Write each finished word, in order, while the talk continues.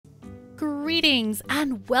Greetings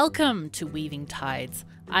and welcome to Weaving Tides.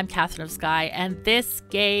 I'm KatherineOfSky and this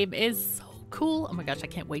game is so cool. Oh my gosh, I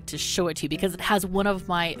can't wait to show it to you because it has one of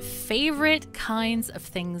my favorite kinds of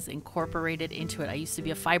things incorporated into it. I used to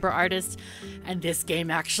be a fiber artist and this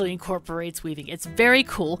game actually incorporates weaving. It's very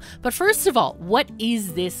cool. But first of all, what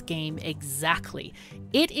is this game exactly?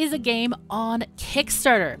 It is a game on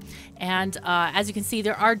Kickstarter. And as you can see,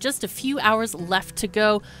 there are just a few hours left to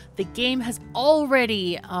go. The game has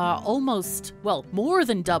already more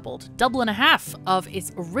than double and a half of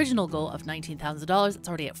its original goal of $19,000. It's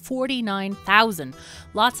already at $49,000.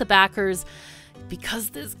 Lots of backers because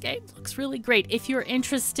this game looks really great. If you're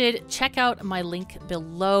interested, check out my link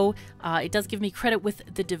below. It does give me credit with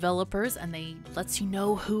the developers and they lets you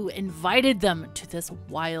know who invited them to this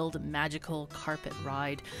wild magical carpet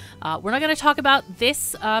ride. We're not going to talk about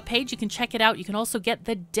this page. You can check it out. You can also get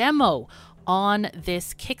the demo on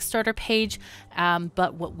this Kickstarter page.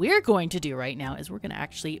 But what we're going to do right now is we're going to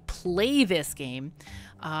actually play this game.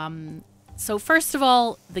 So first of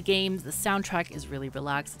all, the soundtrack is really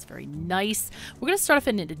relaxed. It's very nice. We're going to start off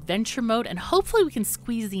in an adventure mode, and hopefully we can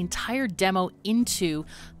squeeze the entire demo into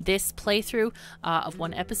this playthrough of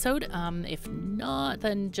one episode. If not,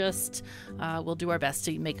 then just we'll do our best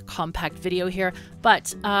to make a compact video here.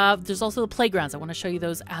 But there's also the playgrounds. I want to show you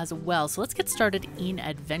those as well. So let's get started in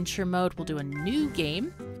adventure mode. We'll do a new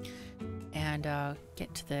game and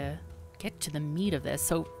get to the meat of this.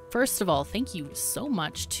 So first of all, thank you so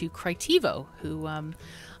much to Crytivo, who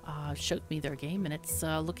showed me their game, and it's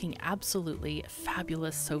looking absolutely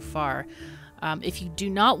fabulous so far. If you do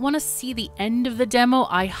not want to see the end of the demo,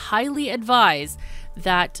 I highly advise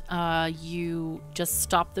that you just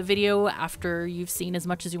stop the video after you've seen as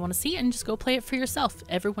much as you want to see and just go play it for yourself.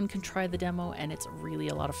 Everyone can try the demo, and it's really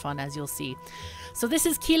a lot of fun, as you'll see. So this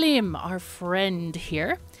is Kilim, our friend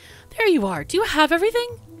here. There you are. Do you have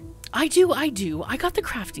everything? I do. I got the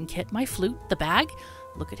crafting kit, my flute, the bag.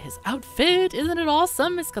 Look at his outfit. Isn't it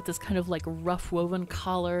awesome? It's got this kind of like rough woven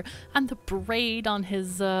collar and the braid on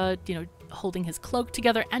his, holding his cloak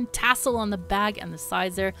together, and tassel on the bag and the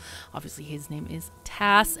sides there. Obviously his name is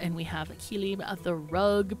Tass, and we have Kilim, the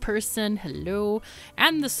rug person. Hello.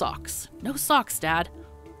 And the socks. No socks, Dad.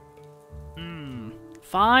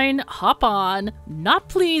 Fine, hop on. Not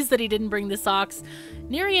pleased that he didn't bring the socks.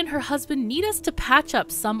 Neri and her husband need us to patch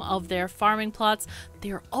up some of their farming plots.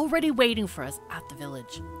 They are already waiting for us at the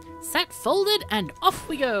village. Set, folded, and off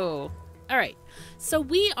we go. All right, so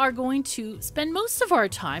we are going to spend most of our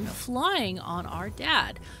time flying on our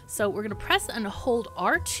dad. So we're going to press and hold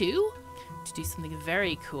R2 to do something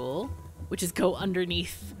very cool, which is go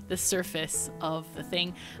underneath the surface of the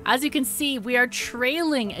thing. As you can see, we are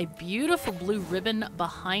trailing a beautiful blue ribbon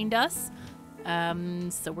behind us.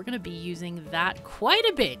 So we're going to be using that quite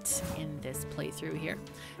a bit in this playthrough here.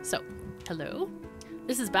 So, hello.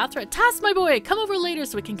 This is Bathra. Tass, my boy, come over later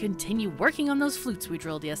so we can continue working on those flutes we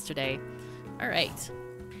drilled yesterday. All right.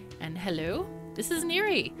 And hello. This is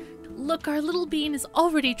Neri. Look, our little bean is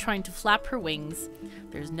already trying to flap her wings.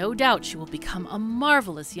 There's no doubt she will become a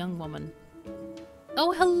marvelous young woman.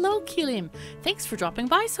 Oh, hello, Kilim. Thanks for dropping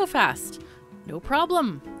by so fast. No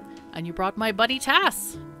problem. And you brought my buddy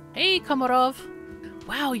Tass. Hey, Komarov.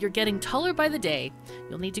 Wow, you're getting taller by the day.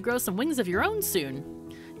 You'll need to grow some wings of your own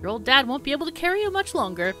soon. Your old dad won't be able to carry you much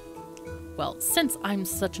longer. Well, since I'm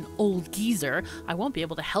such an old geezer, I won't be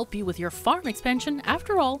able to help you with your farm expansion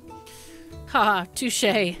after all. Haha,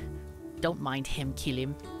 touché. Don't mind him,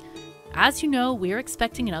 Kilim. As you know, we are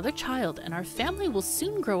expecting another child, and our family will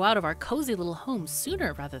soon grow out of our cozy little home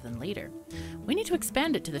sooner rather than later. We need to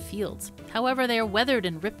expand it to the fields. However, they are weathered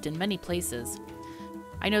and ripped in many places.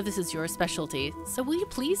 I know this is your specialty, so will you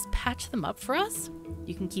please patch them up for us?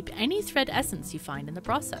 You can keep any thread essence you find in the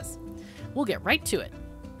process. We'll get right to it.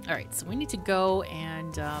 All right, so we need to go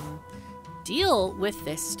and deal with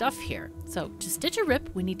this stuff here. So to stitch a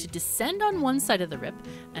rip, we need to descend on one side of the rip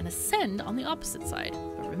and ascend on the opposite side.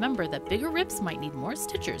 But remember that bigger rips might need more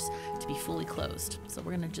stitchers to be fully closed. So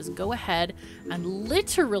we're gonna just go ahead and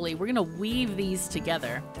literally, we're gonna weave these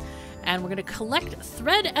together. And we're going to collect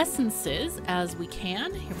thread essences as we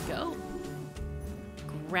can. Here we go.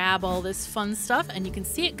 Grab all this fun stuff, and you can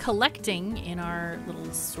see it collecting in our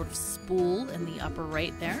little sort of spool in the upper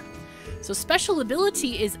right there. So special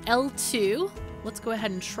ability is L2. Let's go ahead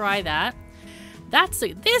and try that.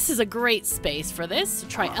 This is a great space for this. So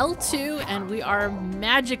try L2, and we are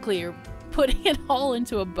magically putting it all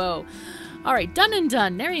into a bow. All right, done and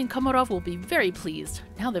done. Neri and Komarov will be very pleased.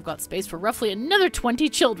 Now they've got space for roughly another 20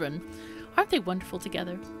 children. Aren't they wonderful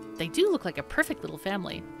together? They do look like a perfect little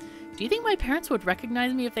family. Do you think my parents would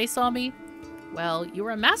recognize me if they saw me? Well, you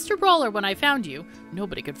were a master brawler when I found you.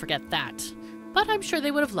 Nobody could forget that. But I'm sure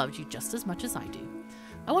they would have loved you just as much as I do.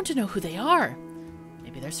 I want to know who they are.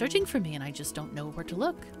 Maybe they're searching for me and I just don't know where to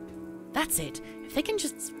look. That's it. If they can't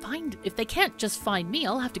just find me,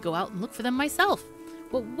 I'll have to go out and look for them myself.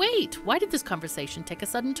 Well, wait. Why did this conversation take a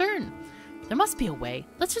sudden turn? There must be a way.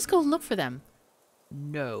 Let's just go and look for them.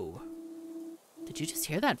 No. Did you just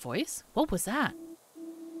hear that voice? What was that?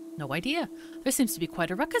 No idea. There seems to be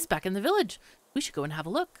quite a ruckus back in the village. We should go and have a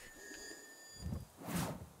look.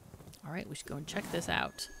 All right, we should go and check this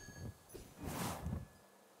out.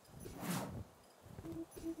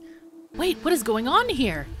 Wait, what is going on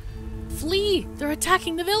here? Flee! They're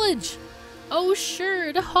attacking the village! Oh,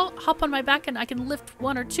 sure, to hop on my back and I can lift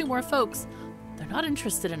 1 or 2 more folks. They're not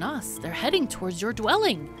interested in us. They're heading towards your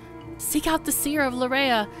dwelling. Seek out the seer of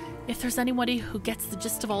Larea. If there's anybody who gets the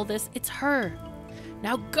gist of all this, it's her.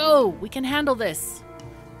 Now go! We can handle this.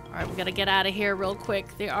 All right, we gotta get out of here real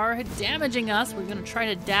quick. They are damaging us. We're gonna try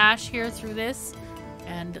to dash here through this.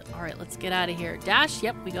 And all right, let's get out of here. Dash.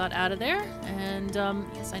 Yep, we got out of there. And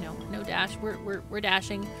yes, I know. No dash. We're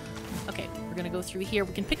dashing. Okay, we're gonna go through here.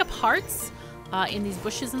 We can pick up hearts in these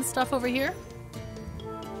bushes and stuff over here.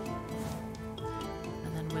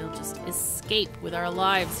 And then we'll just escape with our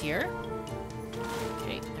lives here.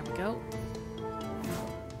 Okay, there we go.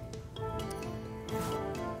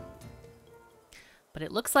 But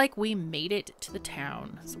it looks like we made it to the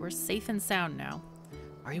town, so we're safe and sound now.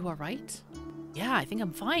 Are you all right? Yeah, I think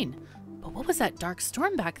I'm fine. But what was that dark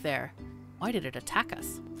storm back there? Why did it attack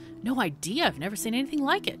us? No idea. I've never seen anything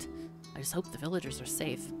like it. I just hope the villagers are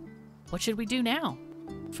safe. What should we do now?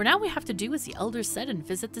 For now, we have to do as the elders said and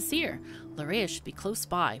visit the seer. Larea should be close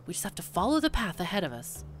by. We just have to follow the path ahead of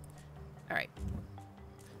us. All right.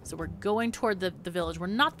 So we're going toward the village. We're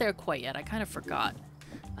not there quite yet. I kind of forgot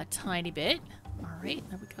a tiny bit. All right,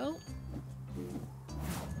 there we go.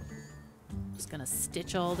 Just gonna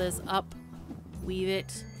stitch all this up, weave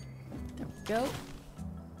it. There we go.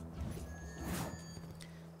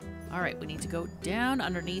 All right, we need to go down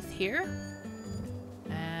underneath here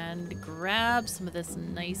and grab some of this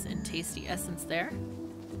nice and tasty essence there.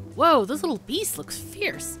 Whoa, those little beasts looks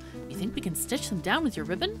fierce. You think we can stitch them down with your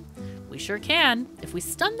ribbon? We sure can. If we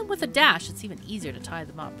stun them with a dash, it's even easier to tie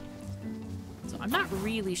them up. So I'm not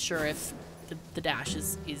really sure if the dash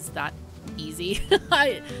is that easy.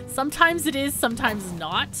 Sometimes it is, sometimes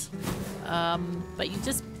not. But you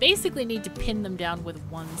just basically need to pin them down with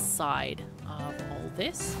one side of all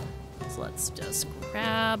this. So let's just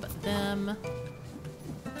grab them.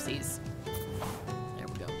 Oopsies. There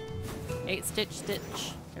we go. Hey, stitch,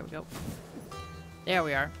 stitch. There we go. There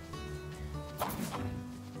we are. There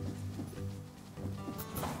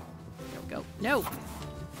we go. No!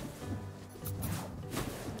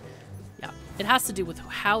 It has to do with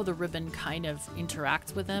how the ribbon kind of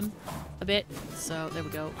interacts with them a bit. So there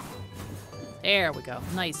we go. There we go.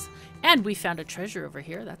 Nice. And we found a treasure over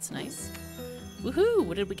here. That's nice. Woohoo!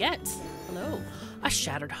 What did we get? Hello. A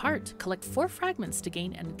shattered heart. Collect 4 fragments to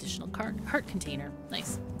gain an additional heart container.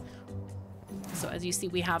 Nice. So as you see,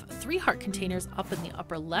 we have 3 heart containers up in the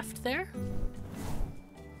upper left there.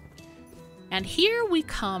 And here we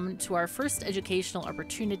come to our first educational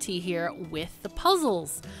opportunity here with the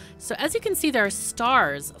puzzles. So as you can see, there are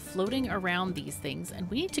stars floating around these things,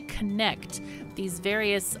 and we need to connect these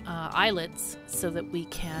various islets so that we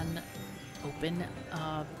can open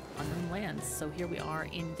unknown lands. So here we are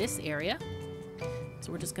in this area.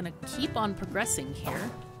 So we're just gonna keep on progressing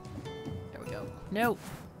here. There we go. No.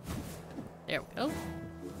 There we go.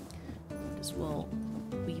 Just we'll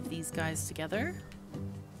weave these guys together.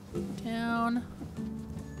 Down.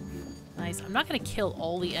 Nice. I'm not going to kill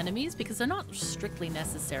all the enemies because they're not strictly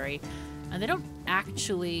necessary, and they don't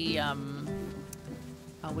actually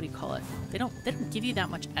what do you call it? They don't give you that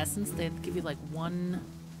much essence. They give you like one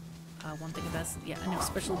thing of essence. Yeah, I know,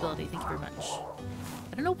 special ability. Thank you very much.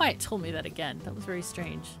 I don't know why it told me that again. That was very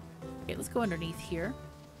strange. Okay, let's go underneath here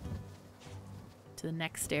to the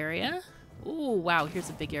next area. Oh wow, here's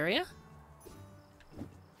a big area.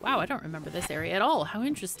 Wow, I don't remember this area at all. How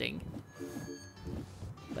interesting.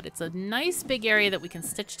 But it's a nice big area that we can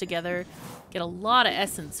stitch together. Get a lot of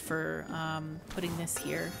essence for putting this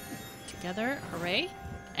here together. Hooray.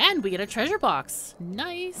 And we get a treasure box.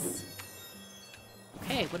 Nice.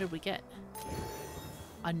 Okay, what did we get?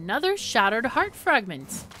 Another shattered heart fragment.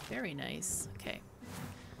 Very nice. Okay.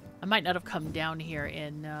 I might not have come down here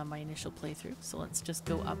in my initial playthrough, so let's just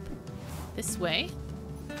go up this way.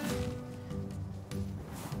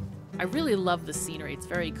 I really love the scenery. It's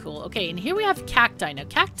very cool. Okay, and here we have cacti. Now,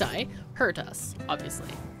 cacti hurt us, obviously.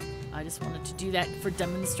 I just wanted to do that for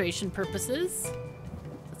demonstration purposes.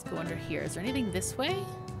 Let's go under here. Is there anything this way?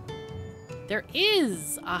 There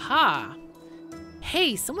is! Aha!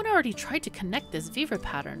 Hey, someone already tried to connect this Viva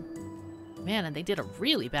pattern. Man, and they did a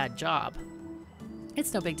really bad job.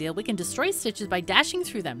 It's no big deal. We can destroy stitches by dashing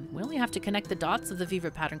through them. We only have to connect the dots of the Viva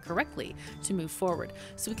pattern correctly to move forward.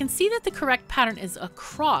 So we can see that the correct pattern is a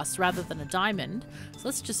cross rather than a diamond. So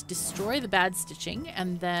let's just destroy the bad stitching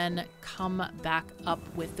and then come back up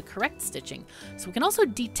with the correct stitching. So we can also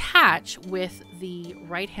detach with the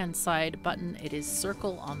right-hand side button. It is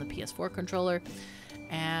circle on the PS4 controller.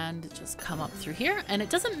 And just come up through here. And it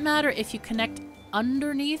doesn't matter if you connect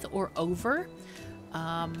underneath or over.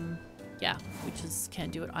 Yeah, we just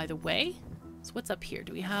can do it either way. So what's up here?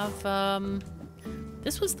 Do we have,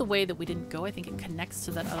 this was the way that we didn't go. I think it connects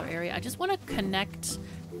to that other area. I just want to connect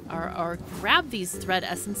or grab these thread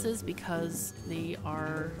essences because they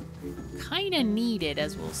are kind of needed,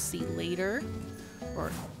 as we'll see later.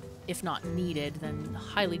 Or if not needed, then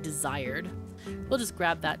highly desired. We'll just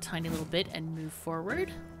grab that tiny little bit and move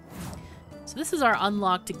forward. So this is our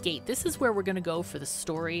unlocked gate. This is where we're going to go for the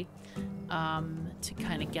story. To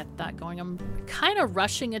kind of get that going. I'm kind of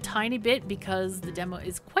rushing a tiny bit because the demo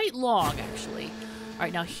is quite long, actually. All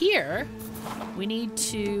right, now here, we need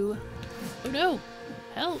to... Oh, no.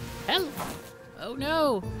 Help. Help. Oh,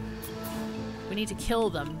 no. We need to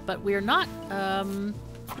kill them, but we're not...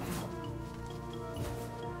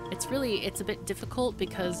 It's a bit difficult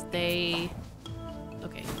because they...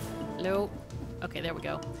 Okay. Hello. Okay, there we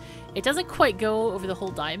go. It doesn't quite go over the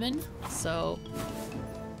whole diamond, so...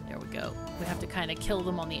 There we go. We have to kind of kill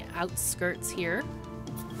them on the outskirts here.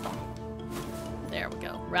 There we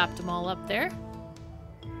go. Wrapped them all up there.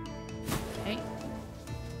 Okay.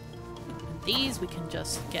 And these we can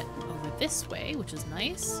just get over this way, which is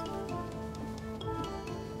nice.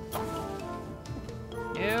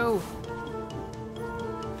 No.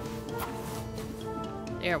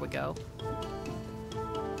 There we go.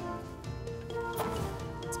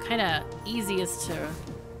 It's kind of easiest to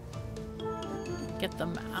get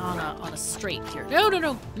them on a straight here. No, no,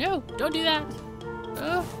 no, no, don't do that.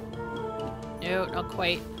 Oh. No, not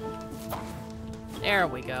quite. There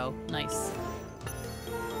we go. Nice.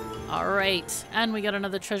 All right, and we got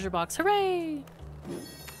another treasure box. Hooray!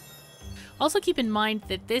 Also keep in mind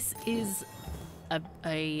that this is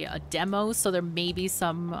a demo, so there may be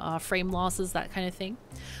some frame losses, that kind of thing.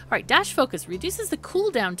 All right, dash focus reduces the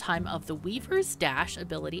cooldown time of the Weaver's dash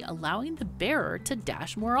ability, allowing the bearer to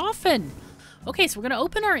dash more often. Okay, so we're going to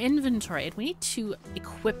open our inventory and we need to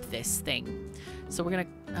equip this thing. So we're going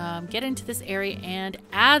to get into this area and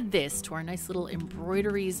add this to our nice little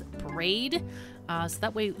embroideries braid. So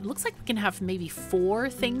that way it looks like we can have maybe 4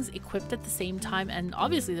 things equipped at the same time. And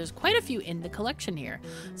obviously there's quite a few in the collection here.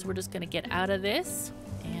 So we're just going to get out of this.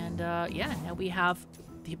 And yeah, now we have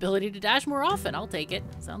the ability to dash more often. I'll take it.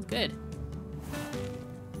 Sounds good.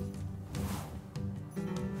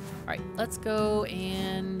 All right, let's go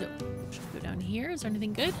and... Go down here. Is there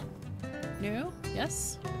anything good? No?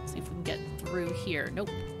 Yes? Let's see if we can get through here. Nope.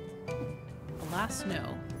 Alas,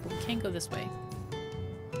 no. But we can't go this way.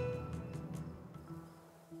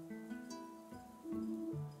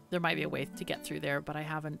 There might be a way to get through there, but I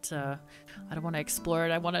haven't, I don't want to explore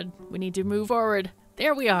it. We need to move forward.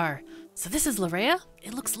 There we are. So this is Larea?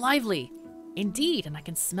 It looks lively. Indeed, and I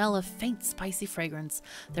can smell a faint spicy fragrance.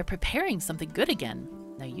 They're preparing something good again.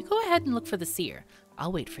 Now you go ahead and look for the seer.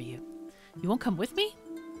 I'll wait for you. You won't come with me?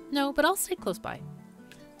 No, but I'll stay close by.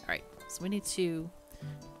 All right, so we need to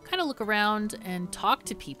kind of look around and talk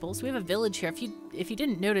to people. So we have a village here. If you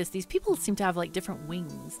didn't notice, these people seem to have like different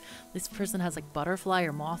wings. This person has like butterfly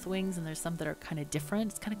or moth wings, and there's some that are kind of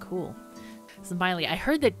different. It's kind of cool. So finally, I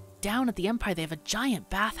heard that down at the Empire they have a giant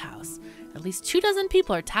bathhouse. At least 24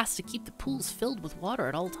 people are tasked to keep the pools filled with water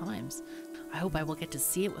at all times. I hope I will get to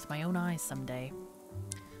see it with my own eyes someday.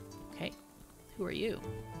 Okay, who are you?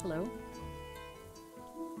 Hello?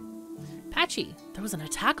 Patchy, there was an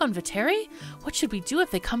attack on Viteri? What should we do if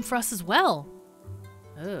they come for us as well?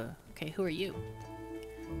 Ugh, okay, who are you?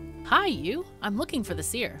 Hi, you. I'm looking for the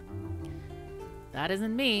seer. That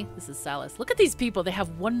isn't me. This is Salus. Look at these people. They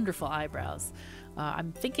have wonderful eyebrows.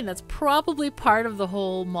 I'm thinking that's probably part of the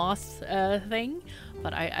whole moth thing,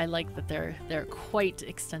 but I like that they're quite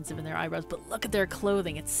extensive in their eyebrows. But look at their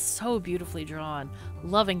clothing. It's so beautifully drawn.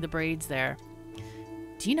 Loving the braids there.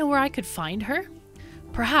 Do you know where I could find her?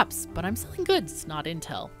 Perhaps, but I'm selling goods, not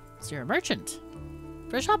intel. So you're a merchant.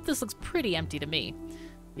 For a shop, this looks pretty empty to me.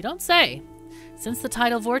 You don't say. Since the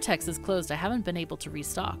tidal vortex is closed, I haven't been able to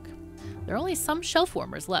restock. There are only some shelf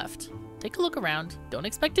warmers left. Take a look around. Don't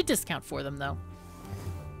expect a discount for them, though.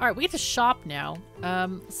 All right, we get to shop now.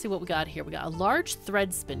 Let's see what we got here. We got a large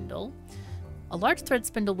thread spindle. A large thread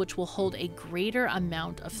spindle which will hold a greater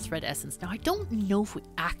amount of thread essence. Now, I don't know if we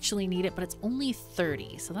actually need it, but it's only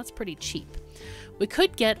 30, so that's pretty cheap. We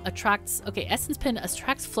could get essence pin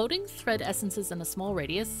attracts floating thread essences in a small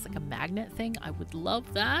radius. It's like a magnet thing. I would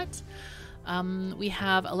love that. We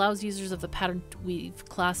have allows users of the pattern weave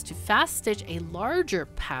class to fast stitch a larger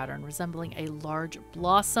pattern resembling a large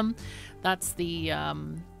blossom. That's the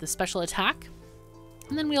special attack.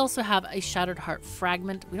 And then we also have a Shattered Heart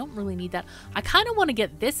Fragment. We don't really need that. I kind of want to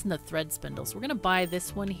get this in the thread spindle, so we're going to buy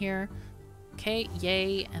this one here. Okay,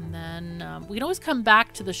 yay. And then we can always come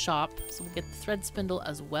back to the shop, so we'll get the thread spindle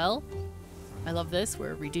as well. I love this.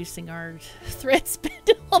 We're reducing our thread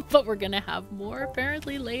spindle, but we're going to have more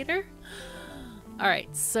apparently later. All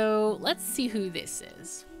right, so let's see who this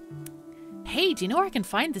is. Hey, do you know where I can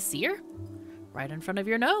find the seer? Right in front of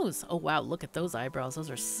your nose. Oh, wow, look at those eyebrows. Those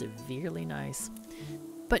are severely nice.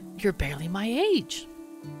 But you're barely my age.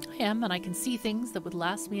 I am, and I can see things that would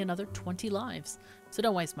last me another 20 lives. So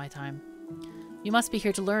don't waste my time. You must be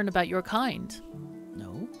here to learn about your kind.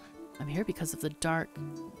 No, I'm here because of the dark...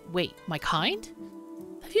 Wait, my kind?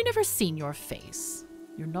 Have you never seen your face?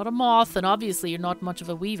 You're not a moth, and obviously you're not much of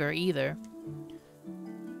a weaver either.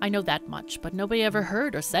 I know that much, but nobody ever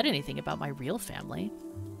heard or said anything about my real family.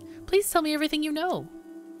 Please tell me everything you know.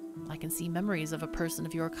 I can see memories of a person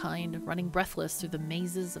of your kind running breathless through the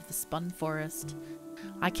mazes of the spun forest.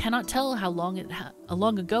 I cannot tell how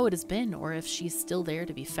long ago it has been, or if she's still there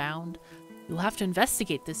to be found. You'll have to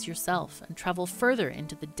investigate this yourself and travel further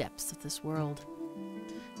into the depths of this world.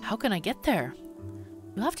 How can I get there?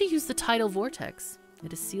 You'll have to use the tidal vortex.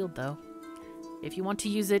 It is sealed, though. If you want to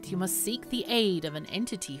use it, you must seek the aid of an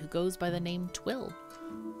entity who goes by the name Twill.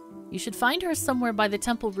 You should find her somewhere by the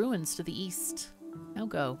temple ruins to the east. Now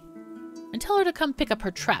go. And tell her to come pick up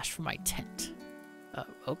her trash from my tent.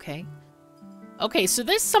 Okay. Okay, so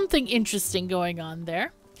there's something interesting going on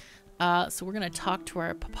there. So we're going to talk to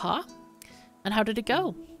our papa. And how did it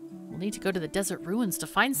go? We'll need to go to the desert ruins to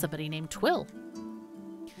find somebody named Twill.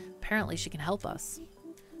 Apparently she can help us.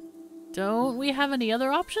 Don't we have any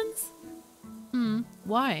other options?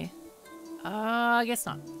 Why? I guess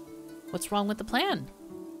not. What's wrong with the plan?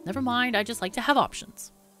 Never mind, I just like to have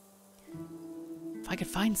options. If I could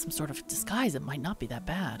find some sort of disguise, it might not be that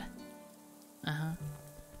bad.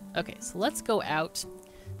 Okay, so let's go out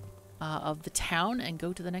of the town and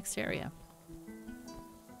go to the next area.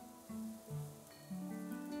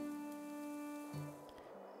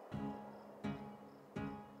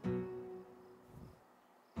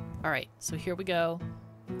 Alright, so here we go.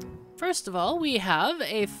 First of all, we have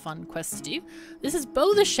a fun quest to do. This is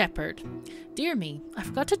Bo the Shepherd. Dear me, I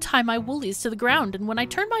forgot to tie my woolies to the ground, and when I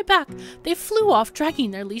turned my back, they flew off, dragging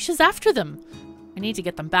their leashes after them. I need to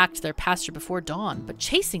get them back to their pasture before dawn, but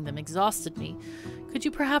chasing them exhausted me. Could you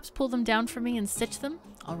perhaps pull them down for me and stitch them?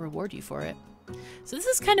 I'll reward you for it. So this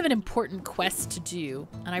is kind of an important quest to do,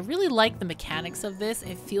 and I really like the mechanics of this.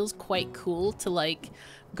 It feels quite cool to like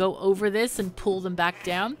go over this and pull them back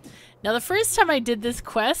down. Now, the first time I did this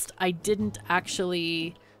quest, I didn't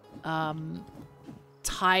actually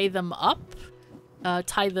tie them up,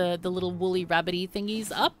 tie the little woolly rabbity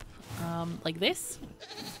thingies up like this.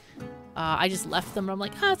 I just left them and I'm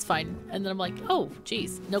like, ah, it's fine. And then I'm like, oh,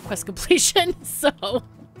 geez, no quest completion. So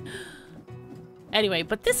anyway,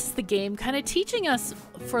 but this is the game kind of teaching us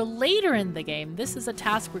for later in the game. This is a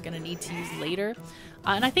task we're going to need to use later.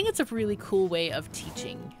 And I think it's a really cool way of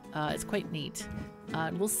teaching. It's quite neat.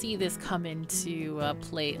 And we'll see this come into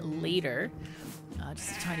play later.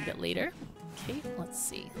 Just a tiny bit later. Okay, let's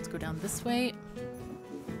see. Let's go down this way.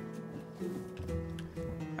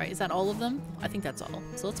 Alright, is that all of them? I think that's all.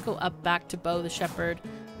 So let's go up back to Bo the Shepherd.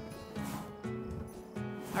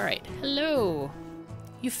 Alright, hello.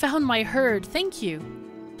 You found my herd. Thank you.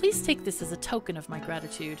 Please take this as a token of my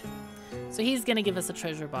gratitude. So he's going to give us a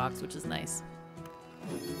treasure box, which is nice.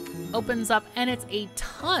 Opens up, and it's a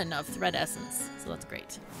ton of thread essence. So that's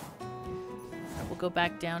great. Right, we'll go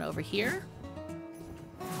back down over here.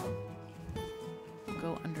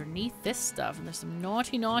 Go underneath this stuff, and there's some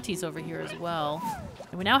naughty naughties over here as well.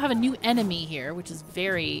 And we now have a new enemy here, which is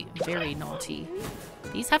very, very naughty.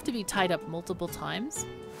 These have to be tied up multiple times.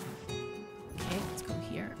 Okay, let's go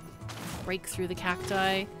here. Break through the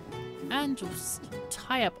cacti, and just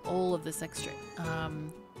tie up all of this extra,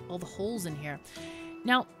 all the holes in here.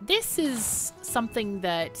 Now, this is something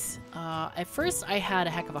that at first I had a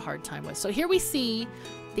heck of a hard time with. So here we see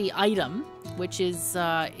the item, which is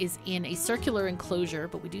in a circular enclosure,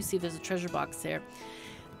 but we do see there's a treasure box there.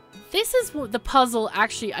 This is the puzzle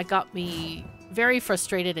actually got me very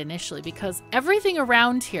frustrated initially because everything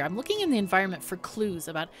around here, I'm looking in the environment for clues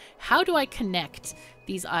about how do I connect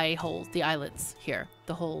these eye holes, the eyelets here,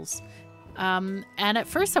 the holes. And at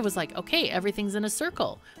first I was like, okay, everything's in a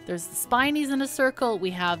circle. There's the spinies in a circle. We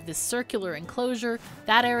have this circular enclosure.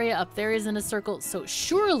 That area up there is in a circle. So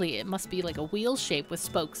surely it must be like a wheel shape with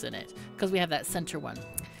spokes in it because we have that center one.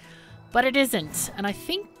 But it isn't. And I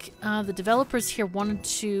think the developers here wanted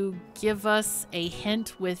to give us a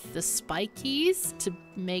hint with the spikies to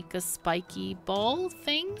make a spiky ball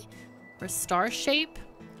thing or star shape.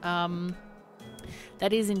 That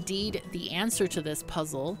is indeed the answer to this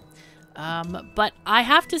puzzle. But I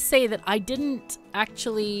have to say that I didn't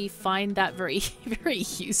actually find that very, very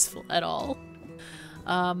useful at all.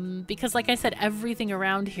 Because like I said, everything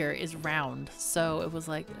around here is round. So it was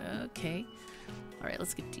like, okay. All right,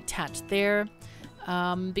 let's get detached there.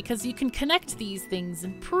 Because you can connect these things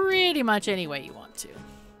in pretty much any way you want to.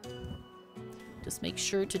 Just make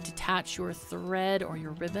sure to detach your thread or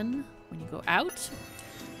your ribbon when you go out.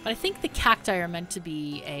 But I think the cacti are meant to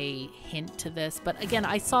be a hint to this. But again,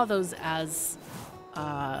 I saw those as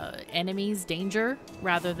enemies, danger,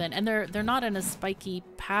 rather than... And they're not in a spiky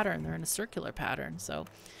pattern. They're in a circular pattern. So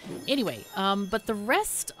anyway, but the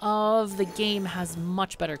rest of the game has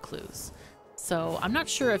much better clues. So I'm not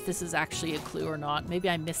sure if this is actually a clue or not. Maybe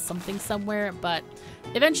I missed something somewhere. But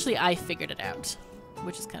eventually I figured it out,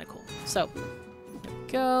 which is kind of cool. So there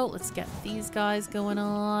we go. Let's get these guys going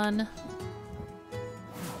on.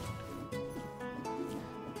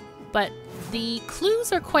 But the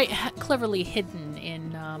clues are quite cleverly hidden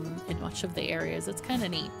in much of the areas. It's kind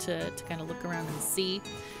of neat to kind of look around and see.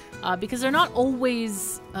 Because they're not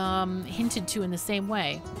always hinted to in the same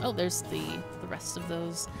way. Oh, there's the rest of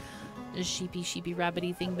those sheepy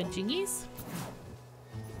rabbity thingamajiggies.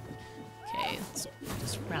 Okay, let's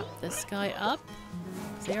just wrap this guy up.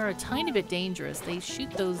 They are a tiny bit dangerous. They shoot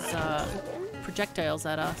those projectiles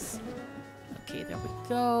at us. Okay, there we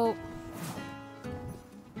go.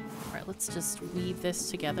 Alright, let's just weave this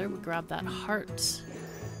together. We grab that heart.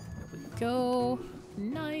 There we go.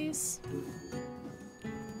 Nice.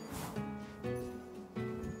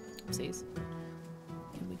 Oopsies.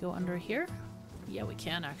 Can we go under here? Yeah, we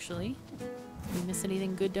can actually. Did we miss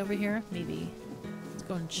anything good over here? Maybe. Let's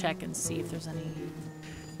go and check and see if there's any...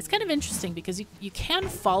 It's kind of interesting because you can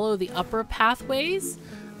follow the upper pathways.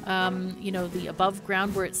 You know, the above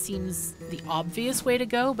ground where it seems the obvious way to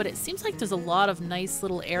go, but it seems like there's a lot of nice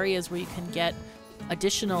little areas where you can get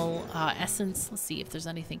additional essence. Let's see if there's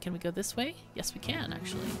anything. Can we go this way? Yes, we can,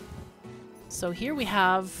 actually. So here we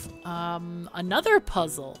have another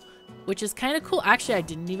puzzle, which is kind of cool. Actually, I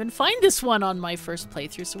didn't even find this one on my first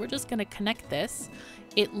playthrough, so we're just going to connect this.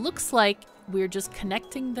 It looks like we're just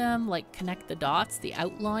connecting them, like connect the dots, the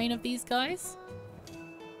outline of these guys.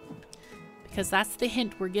 Because that's the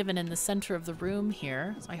hint we're given in the center of the room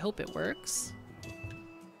here. So I hope it works.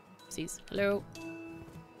 Oopsies. Hello.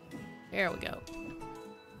 There we go.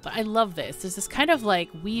 But I love this. There's this kind of like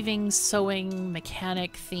weaving, sewing,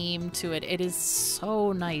 mechanic theme to it. It is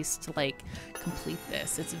so nice to like complete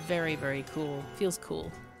this. It's very, very cool. Feels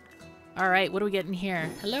cool. All right, what do we get in here?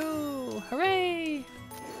 Hello. Hooray.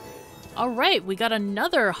 All right, we got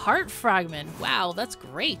another heart fragment. Wow, that's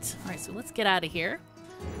great. All right, so let's get out of here.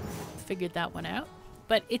 Figured that one out.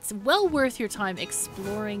 But it's well worth your time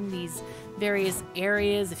exploring these various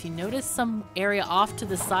areas. If you notice some area off to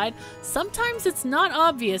the side, sometimes it's not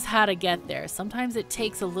obvious how to get there. Sometimes it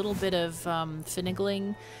takes a little bit of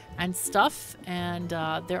finagling and stuff, and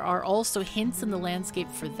there are also hints in the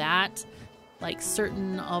landscape for that. Like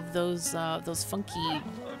certain of those funky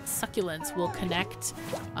succulents will connect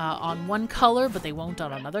on one color, but they won't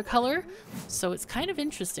on another color. So it's kind of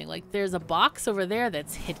interesting. Like there's a box over there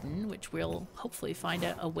that's hidden, which we'll hopefully find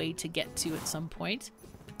a way to get to at some point.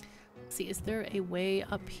 Let's see, is there a way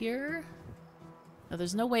up here? No,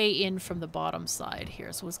 there's no way in from the bottom side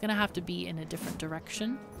here, so it's gonna have to be in a different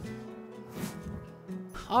direction.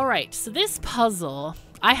 All right, so this puzzle,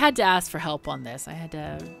 I had to ask for help on this. I had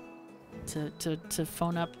to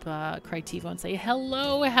phone up Crytivo and say,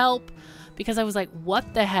 hello, help, because I was like,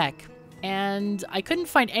 what the heck? And I couldn't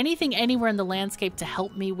find anything anywhere in the landscape to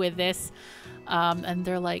help me with this. And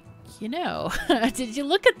they're like, you know, did you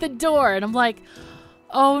look at the door? And I'm like,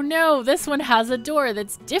 oh no, this one has a door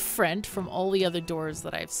that's different from all the other doors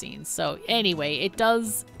that I've seen. So anyway, it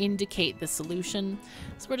does indicate the solution.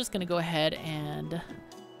 So we're just going to go ahead and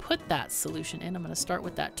put that solution in. I'm going to start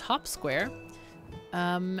with that top square.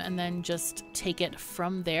 And then just take it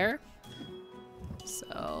from there.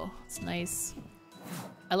 So it's nice.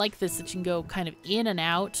 I like this that you can go kind of in and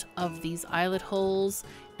out of these eyelet holes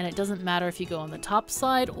And it doesn't matter if you go on the top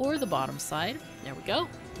side or the bottom side. There we go.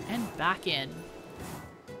 And back in.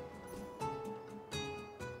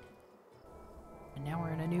 And now we're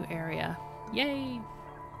in a new area. Yay!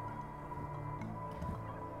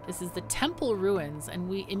 This is the temple ruins, and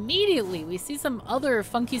we see some other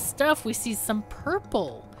funky stuff. We see some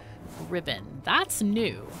purple ribbon. That's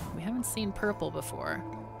new. We haven't seen purple before.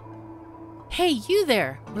 Hey, you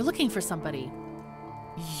there! We're looking for somebody.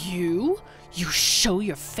 You? You show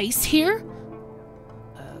your face here?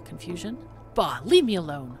 Confusion? Bah, leave me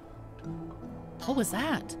alone. What was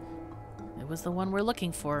that? It was the one we're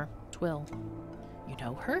looking for, Twill. You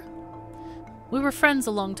know her? We were friends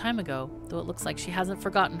a long time ago, though it looks like she hasn't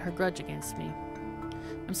forgotten her grudge against me.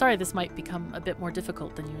 I'm sorry this might become a bit more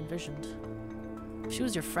difficult than you envisioned. If she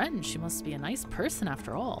was your friend, she must be a nice person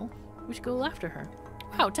after all. We should go after her.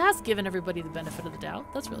 Wow, Taz given everybody the benefit of the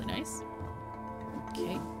doubt. That's really nice.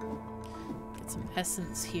 Okay. Get some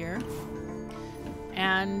essence here.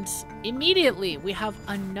 And immediately we have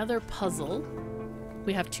another puzzle.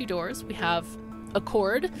 We have 2 doors. We have a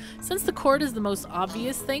cord. Since the cord is the most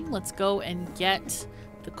obvious thing, let's go and get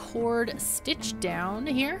the cord stitched down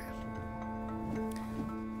here.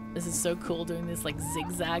 This is so cool doing this like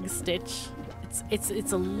zigzag stitch.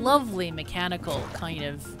 It's a lovely mechanical kind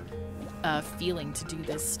of feeling to do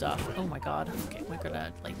this stuff. Oh my god. Okay, we're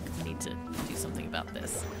gonna we need to do something about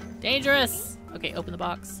this. Dangerous! Okay, open the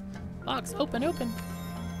box. Box, open, open.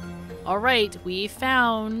 Alright, we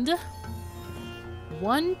found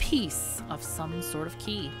 1 piece of some sort of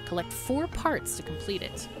key. Collect 4 parts to complete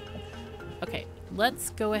it. Okay,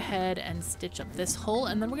 let's go ahead and stitch up this hole,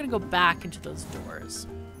 and then we're gonna go back into those doors.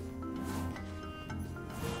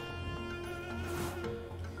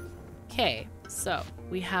 Okay, so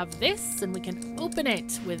we have this, and we can open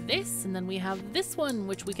it with this, and then we have this one,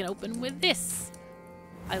 which we can open with this.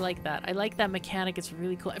 I like that. I like that mechanic. It's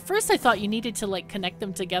really cool. At first I thought you needed to like connect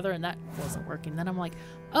them together and that wasn't working. Then I'm like,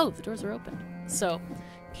 oh, the doors are open. So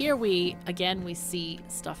here we see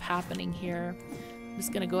stuff happening here. I'm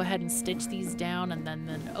just going to go ahead and stitch these down and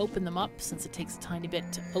then open them up since it takes a tiny bit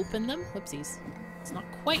to open them. Whoopsies. It's not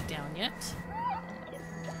quite down yet.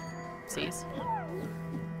 Oopsies.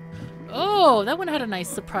 Oh, that one had a nice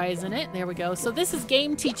surprise in it. There we go. So this is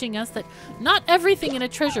game teaching us that not everything in a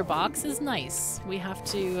treasure box is nice. We have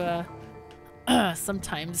to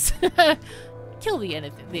sometimes kill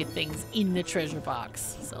the things in the treasure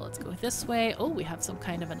box. So let's go this way. Oh, we have some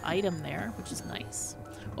kind of an item there, which is nice.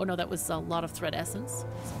 Oh no, that was a lot of thread essence.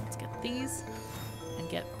 So let's get these and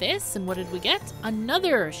get this. And what did we get?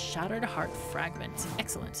 Another shattered heart fragment.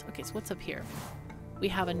 Excellent. Okay, so what's up here? We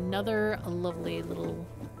have another lovely little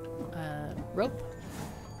rope.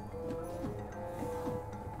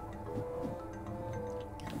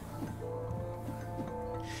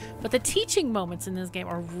 But the teaching moments in this game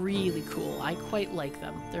are really cool. I quite like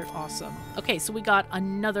them. They're awesome. Okay, so we got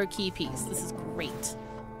another key piece. This is great.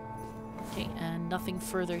 Okay, and nothing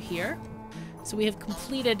further here. So we have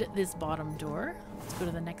completed this bottom door. Let's go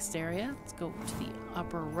to the next area. Let's go to the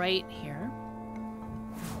upper right here.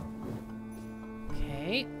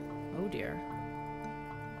 Okay. Oh dear.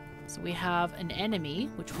 So we have an enemy,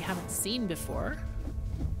 which we haven't seen before.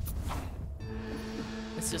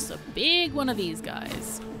 It's just a big one of these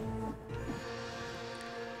guys.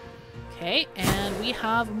 Okay, and we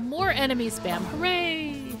have more enemy spam.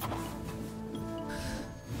 Hooray!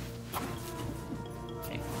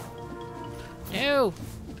 Okay. No!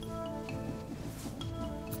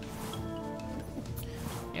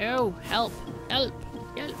 No! Help! Help!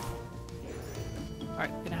 Help!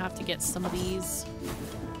 Alright, we're gonna have to get some of these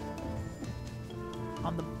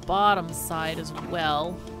on the bottom side as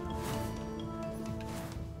well.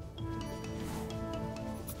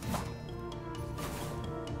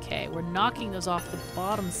 Okay, we're knocking those off the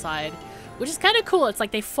bottom side, which is kind of cool. It's like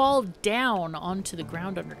they fall down onto the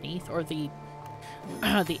ground underneath, or the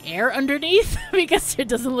air underneath, because it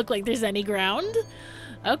doesn't look like there's any ground.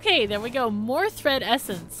 Okay, there we go. More thread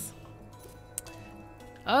essence.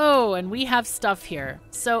 Oh, and we have stuff here.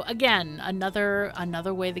 So again, another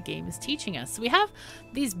way the game is teaching us. So we have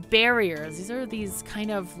these barriers. These are these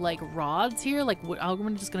kind of like rods here. Like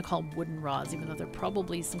I'm just going to call them wooden rods, even though they're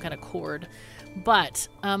probably some kind of cord. But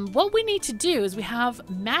what we need to do is we have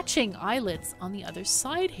matching eyelets on the other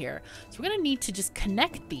side here. So we're going to need to just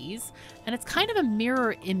connect these. And it's kind of a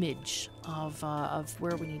mirror image of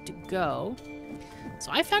where we need to go.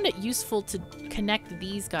 So I found it useful to connect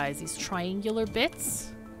these guys, these triangular bits.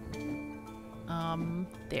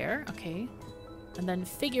 There, okay. And then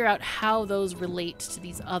figure out how those relate to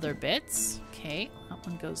these other bits. Okay, that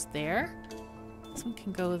one goes there. This one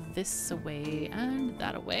can go this away and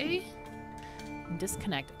that away. and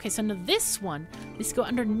disconnect. Okay, so now this one needs to go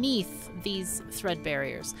underneath these thread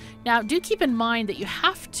barriers. Now, do keep in mind that you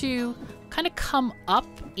have to kind of come up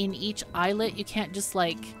in each eyelet. You can't just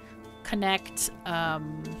like connect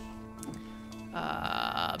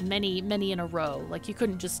many in a row. Like you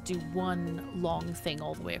couldn't just do one long thing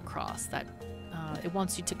all the way across. That it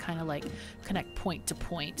wants you to kind of like connect point to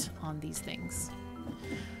point on these things.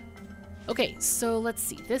 Okay, so let's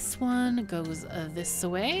see. This one goes this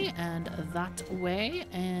way and that way,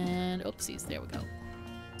 and oopsies, there we go.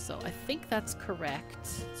 So I think that's correct.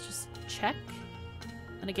 Let's just check.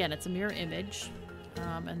 And again, it's a mirror image.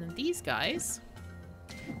 And then these guys.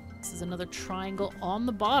 This is another triangle on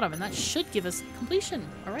the bottom, and that should give us completion.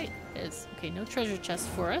 All right, it is. Okay, no treasure chest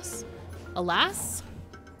for us. Alas.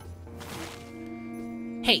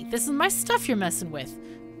 Hey, this is my stuff you're messing with.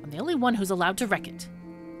 I'm the only one who's allowed to wreck it.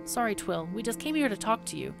 Sorry, Twill. We just came here to talk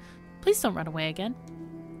to you. Please don't run away again.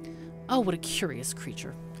 Oh, what a curious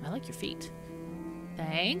creature. I like your feet.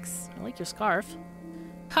 Thanks. I like your scarf.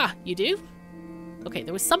 Ha, you do? Okay,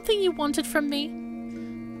 there was something you wanted from me.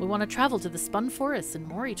 We want to travel to the Spun Forest, and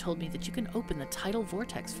Mori told me that you can open the tidal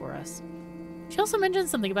vortex for us. She also mentioned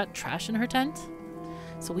something about trash in her tent.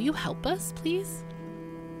 So will you help us, please?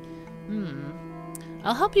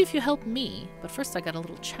 I'll help you if you help me, but first I got a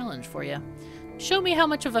little challenge for you. Show me how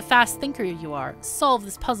much of a fast thinker you are. Solve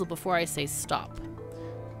this puzzle before I say stop.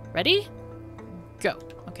 Ready? Go.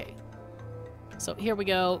 Okay. So here we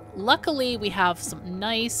go. Luckily, we have some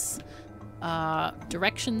nice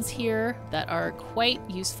directions here that are quite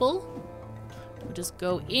useful. We'll just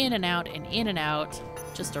go in and out and in and out.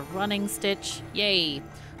 Just a running stitch. Yay.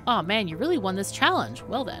 Oh man, you really won this challenge.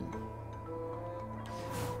 Well then.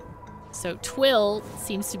 So Twill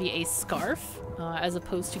seems to be a scarf, as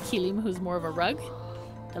opposed to Kilim, who's more of a rug.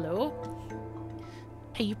 Hello?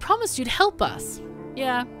 Hey, you promised you'd help us.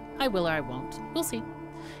 Yeah, I will or I won't. We'll see.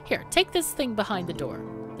 Here, take this thing behind the door.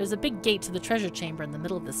 There's a big gate to the treasure chamber in the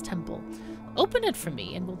middle of this temple. Open it for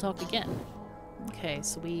me and we'll talk again. Okay,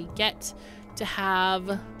 so we get to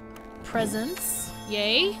have presents.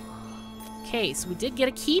 Yay. Okay, so we did get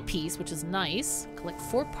a key piece, which is nice. Collect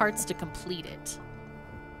 4 parts to complete it.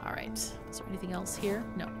 Alright, is there anything else here?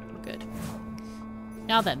 No, we're good.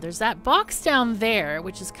 Now then, there's that box down there,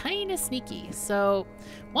 which is kind of sneaky. So,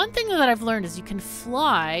 one thing that I've learned is you can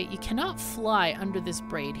fly. You cannot fly under this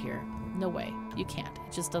braid here. No way. You can't.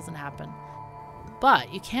 It just doesn't happen.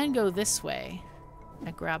 But you can go this way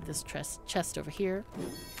and grab this chest over here,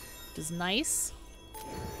 which is nice.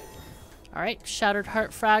 Alright, Shattered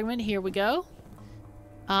Heart Fragment. Here we go.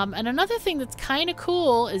 And another thing that's kind of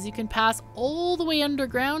cool is you can pass all the way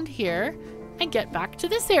underground here and get back to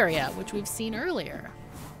this area, which we've seen earlier.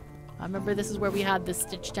 I remember this is where we had the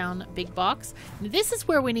stitch down big box. And this is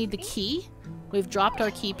where we need the key. We've dropped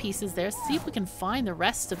our key pieces there. See if we can find the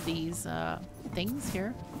rest of these things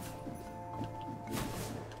here.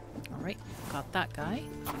 Alright, got that guy.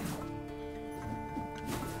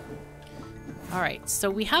 Alright, so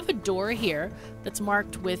we have a door here that's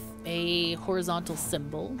marked with a horizontal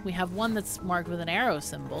symbol. We have one that's marked with an arrow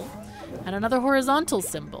symbol and another horizontal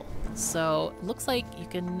symbol. So it looks like you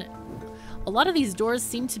can... A lot of these doors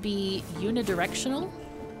seem to be unidirectional.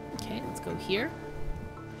 Okay, let's go here.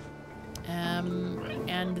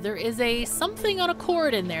 And there is a something on a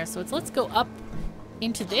cord in there. So let's go up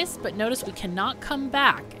into this, but notice we cannot come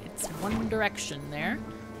back. It's one direction there.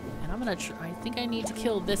 I'm gonna I think I need to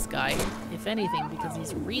kill this guy, if anything, because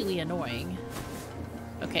he's really annoying.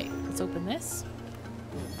 Okay, let's open this.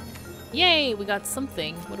 Yay, we got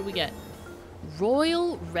something. What do we get?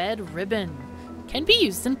 Royal Red Ribbon. Can be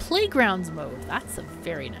used in Playgrounds mode. That's a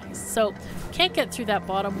very nice. So, can't get through that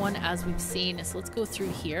bottom one as we've seen, so let's go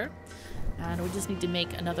through here. And we just need to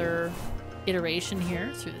make another iteration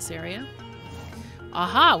here through this area.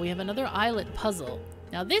 Aha, we have another eyelet puzzle.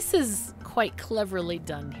 Now this is quite cleverly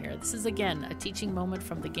done here. This is, again, a teaching moment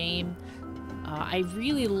from the game. I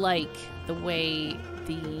really like the way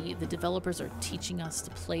the developers are teaching us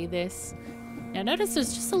to play this. Now notice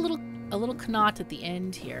there's just a little knot at the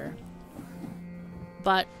end here.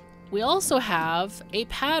 But we also have a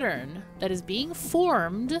pattern that is being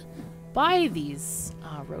formed by these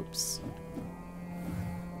ropes.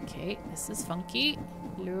 Okay, this is funky.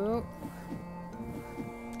 Hello.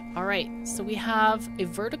 Alright, so we have a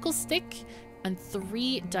vertical stick and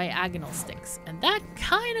 3 diagonal sticks. And that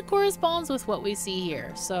kind of corresponds with what we see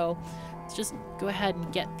here. So let's just go ahead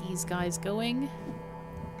and get these guys going.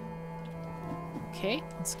 Okay,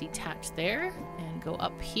 let's detach there and go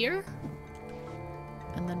up here.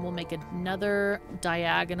 And then we'll make another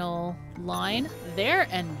diagonal line there,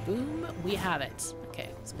 and boom, we have it. Okay,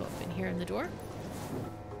 let's go up in here in the door.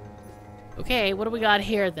 Okay, what do we got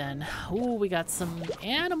here then? Ooh, we got some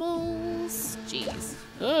animals. Jeez.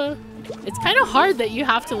 It's kind of hard that you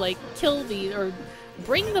have to like kill these or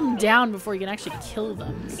bring them down before you can actually kill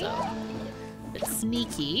them. So it's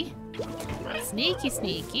sneaky. Sneaky,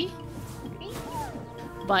 sneaky.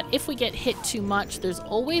 But if we get hit too much, there's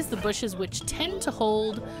always the bushes which tend to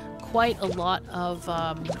hold quite a lot of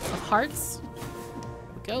hearts.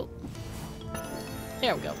 There we go.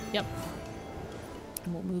 There we go. Yep.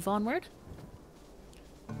 And we'll move onward.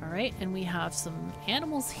 Alright, and we have some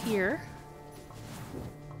animals here.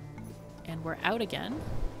 And we're out again.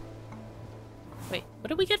 Wait, what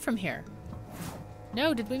did we get from here?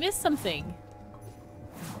 No, did we miss something?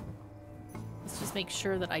 Let's just make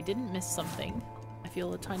sure that I didn't miss something. I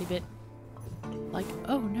feel a tiny bit like,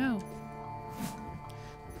 oh no.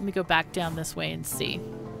 Let me go back down this way and see.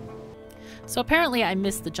 So apparently I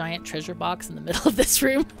missed the giant treasure box in the middle of this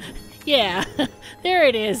room. Yeah, there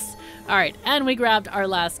it is. All right, and we grabbed our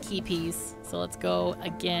last key piece. So let's go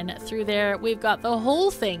again through there. We've got the whole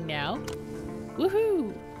thing now.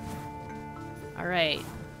 Woohoo! All right.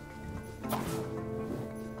 All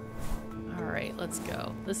right, let's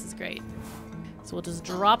go. This is great. So we'll just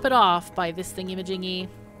drop it off by this thingy-majingy.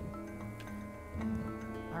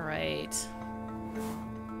 All right.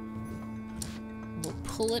 We'll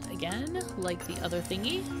pull it again, like the other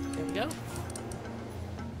thingy. There we go.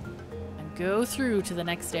 And go through to the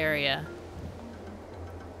next area.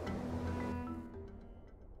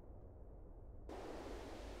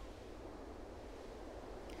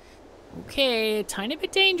 Okay, tiny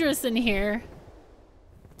bit dangerous in here.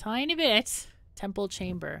 Tiny bit. Temple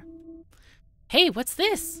chamber. Hey, what's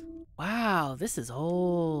this? Wow, this is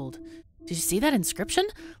old. Did you see that inscription?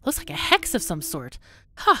 Looks like a hex of some sort.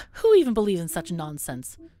 Ha! Who even believes in such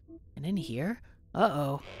nonsense? And in here?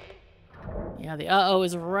 Uh-oh. Yeah, the uh-oh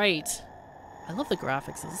is right. I love the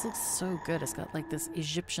graphics. This looks so good. It's got like this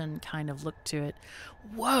Egyptian kind of look to it.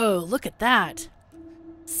 Whoa, look at that.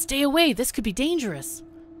 Stay away. This could be dangerous.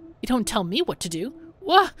 You don't tell me what to do.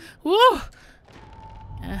 Whoa! Whoa!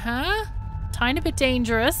 Uh-huh. Tiny bit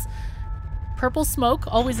dangerous. Purple smoke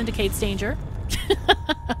always indicates danger.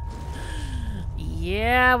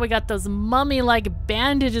 Yeah, we got those mummy-like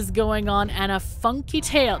bandages going on and a funky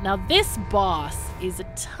tail. Now this boss is a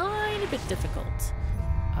tiny bit difficult.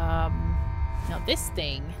 Now this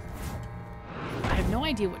thing, I have no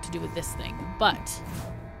idea what to do with this thing, but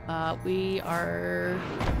we are...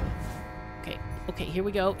 Okay, here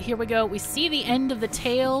we go. Here we go. We see the end of the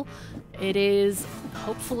tail. It is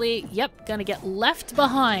hopefully, yep, gonna get left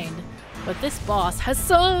behind. But this boss has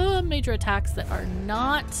some major attacks that are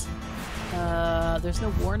not... there's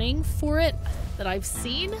no warning for it that I've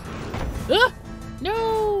seen. Ah!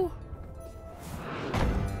 No!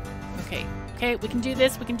 Okay, we can do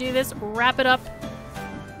this. We can do this. Wrap it up.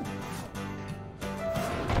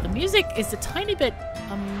 The music is a tiny bit...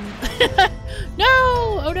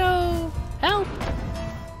 No! Oh no! Help!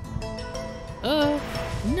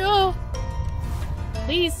 No!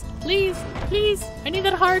 Please, please, please! I need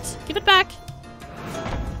that heart! Give it back!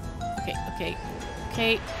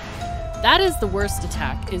 Okay. That is the worst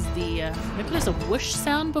attack, is the... maybe there's a whoosh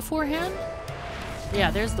sound beforehand? Yeah,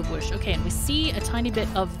 there's the whoosh. Okay, and we see a tiny bit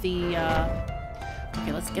of the...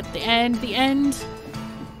 Okay, let's get the end.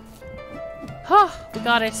 Oh, we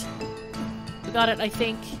got it. We got it, I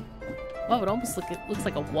think. Wow, it almost looks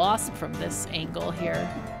like a wasp from this angle here.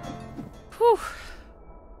 Whew.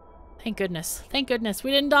 Thank goodness. Thank goodness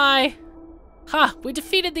we didn't die. Ha! We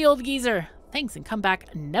defeated the old geezer. Thanks and come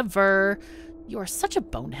back never. You are such a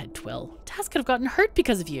bonehead, Twill. Taz could have gotten hurt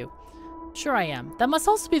because of you. Sure I am. That must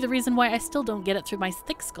also be the reason why I still don't get it through my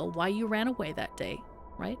thick skull why you ran away that day,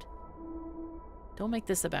 right? Don't make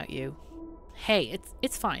this about you. Hey,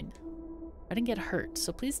 it's fine. I didn't get hurt,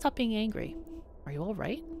 so please stop being angry. Are you all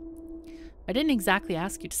right? I didn't exactly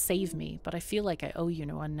ask you to save me, but I feel like I owe you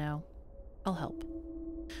one now. I'll help.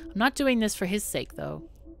 I'm not doing this for his sake, though.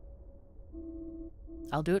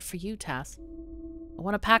 I'll do it for you, Taz. I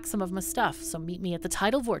want to pack some of my stuff, so meet me at the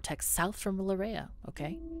tidal vortex south from Larea,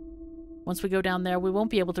 okay? Once we go down there, we won't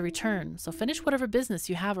be able to return, so finish whatever business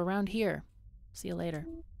you have around here. See you later.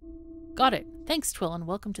 Got it. Thanks, Twill, and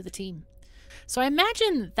welcome to the team. So I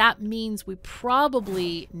imagine that means we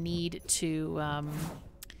probably need to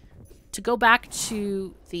go back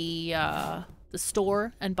to the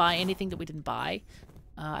store and buy anything that we didn't buy.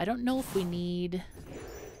 I don't know if we need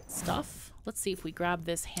stuff. Let's see if we grab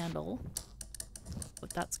this handle,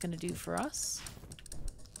 what that's going to do for us.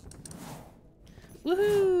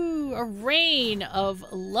 Woohoo! A rain of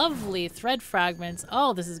lovely thread fragments.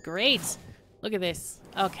 Oh, this is great. Look at this.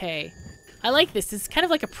 Okay. I like this. It's kind of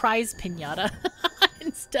like a prize piñata.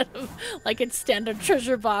 instead of like a standard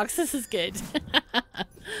treasure box. This is good.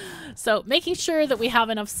 So making sure that we have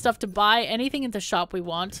enough stuff to buy anything in the shop we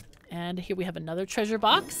want. And here we have another treasure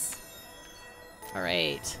box. All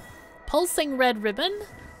right. Pulsing red ribbon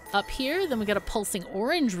up here. Then we got a pulsing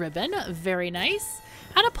orange ribbon. Very nice.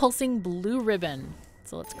 And a pulsing blue ribbon.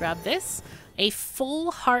 So let's grab this. A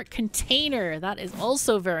full heart container. That is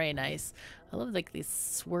also very nice. I love like these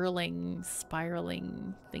swirling,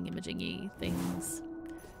 spiraling, thingamajiggy things.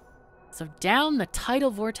 So down the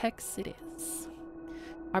tidal vortex it is.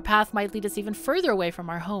 Our path might lead us even further away from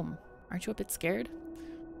our home. Aren't you a bit scared?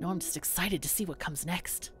 No, I'm just excited to see what comes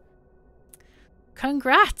next.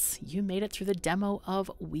 Congrats! You made it through the demo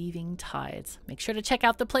of Weaving Tides. Make sure to check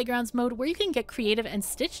out the Playgrounds mode where you can get creative and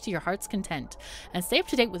stitch to your heart's content. And stay up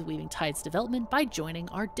to date with Weaving Tides development by joining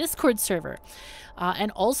our Discord server.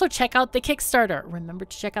 And also check out the Kickstarter. Remember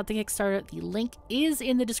to check out the Kickstarter. The link is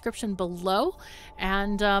in the description below.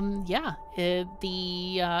 And yeah,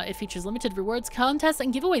 it features limited rewards, contests,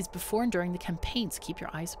 and giveaways before and during the campaign, so keep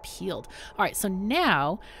your eyes peeled. All right, so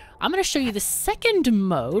now I'm going to show you the second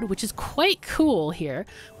mode, which is quite cool here.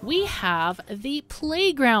 We have the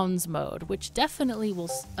Playgrounds mode, which definitely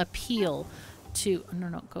will appeal to...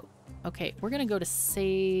 No, go... Okay, we're going to go to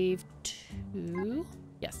save to...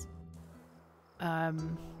 Yes.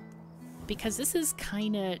 Because this is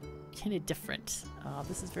kind of different.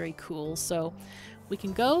 This is very cool. We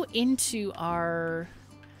can go into our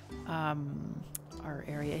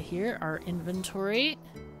area here, our inventory.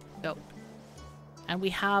 Go. And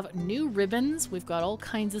we have new ribbons. We've got all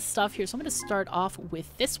kinds of stuff here. So I'm going to start off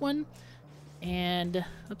with this one. And,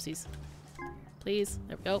 oopsies. Please.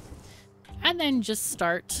 There we go. And then just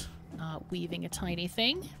start weaving a tiny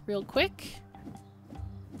thing real quick.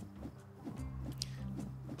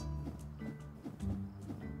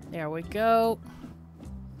 There we go.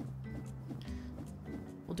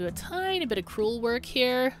 We'll do a tiny bit of crewel work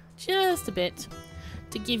here. Just a bit.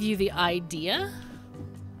 To give you the idea.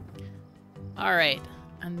 Alright,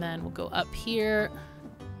 and then we'll go up here,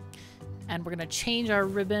 and we're going to change our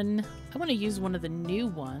ribbon. I want to use one of the new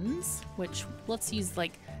ones, which let's use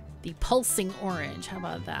like the pulsing orange. How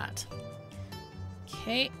about that?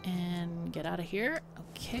 Okay, and get out of here.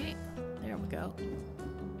 Okay, there we go.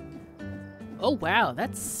 Oh wow,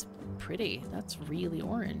 that's pretty. That's really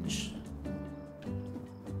orange.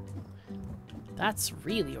 That's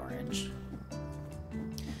really orange.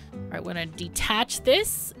 Alright, we're going to detach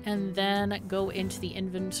this and then go into the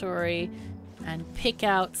inventory and pick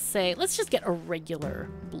out, say, let's just get a regular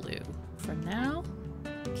blue for now.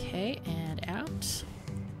 Okay, and out.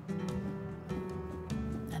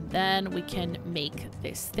 And then we can make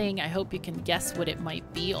this thing. I hope you can guess what it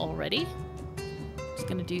might be already. Just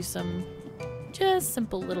going to do some just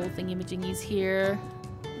simple little thingy-majingies here.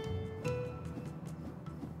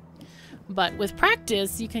 But with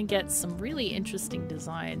practice, you can get some really interesting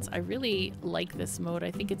designs. I really like this mode.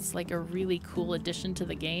 I think it's like a really cool addition to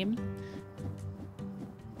the game.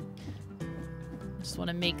 I just want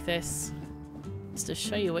to make this just to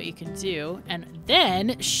show you what you can do, and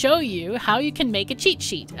then show you how you can make a cheat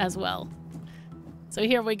sheet as well. So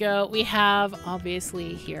here we go. We have,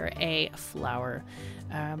 obviously, here a flower.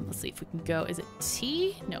 Let's see if we can go. Is it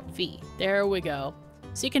T? No, V. There we go.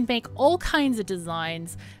 So you can make all kinds of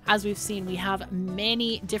designs. As we've seen, we have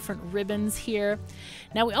many different ribbons here.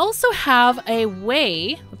 Now we also have a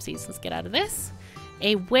way, whoopsies, let's get out of this,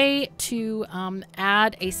 a way to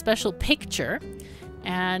add a special picture.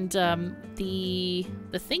 And the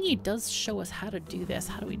thingy does show us how to do this.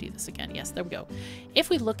 How do we do this again? Yes, there we go. If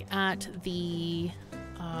we look at the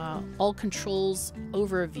all controls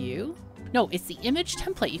overview, no, it's the image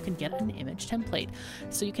template. You can get an image template.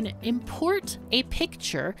 So you can import a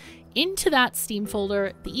picture into that Steam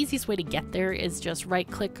folder. The easiest way to get there is just right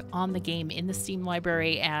click on the game in the Steam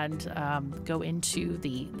library and go into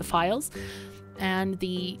the files. And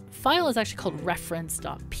the file is actually called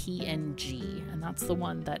reference.png, and that's the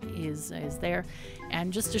one that is there.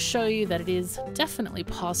 And just to show you that it is definitely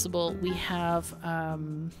possible, we have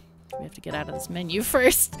to get out of this menu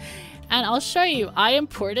first. And I'll show you, I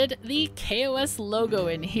imported the KOS logo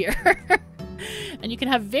in here. And you can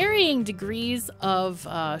have varying degrees of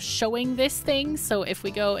showing this thing. So if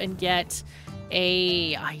we go and get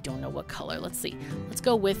a, I don't know what color, let's see. Let's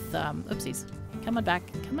go with, oopsies, come on back,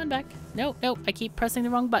 come on back. No, I keep pressing the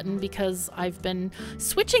wrong button because I've been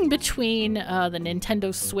switching between the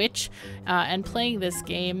Nintendo Switch and playing this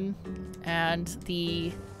game, and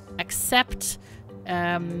the accept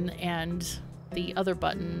and the other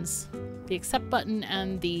buttons, the accept button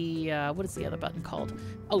and the, what is the other button called?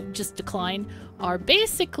 Oh, just decline, are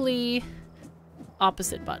basically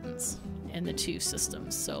opposite buttons. in the two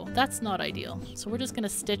systems, so that's not ideal. So we're just going to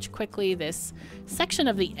stitch quickly this section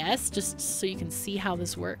of the S just so you can see how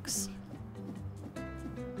this works.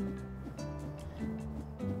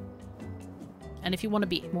 And if you want to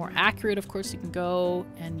be more accurate, of course, you can go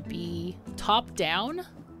and be top down,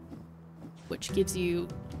 which gives you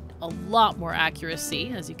a lot more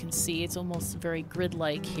accuracy. As you can see, it's almost very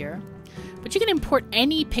grid-like here. But you can import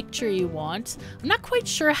any picture you want. I'm not quite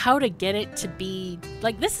sure how to get it to be,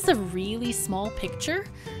 like, this is a really small picture,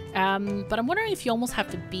 but I'm wondering if you almost have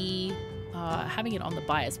to be having it on the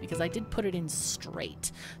bias, because I did put it in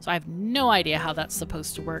straight. So I have no idea how that's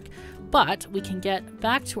supposed to work, but we can get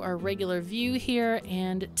back to our regular view here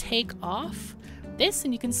and take off this,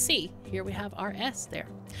 and you can see here we have our S there.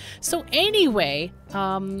 So anyway,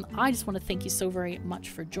 I just want to thank you so very much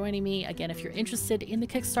for joining me. Again, if you're interested in the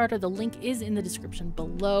Kickstarter, the link is in the description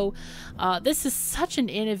below. This is such an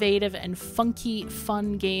innovative and funky,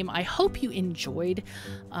 fun game. I hope you enjoyed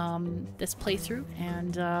this playthrough,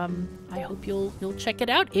 and I hope you'll check it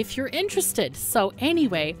out if you're interested. So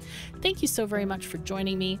anyway, thank you so very much for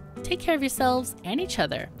joining me. Take care of yourselves and each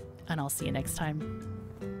other, and I'll see you next time.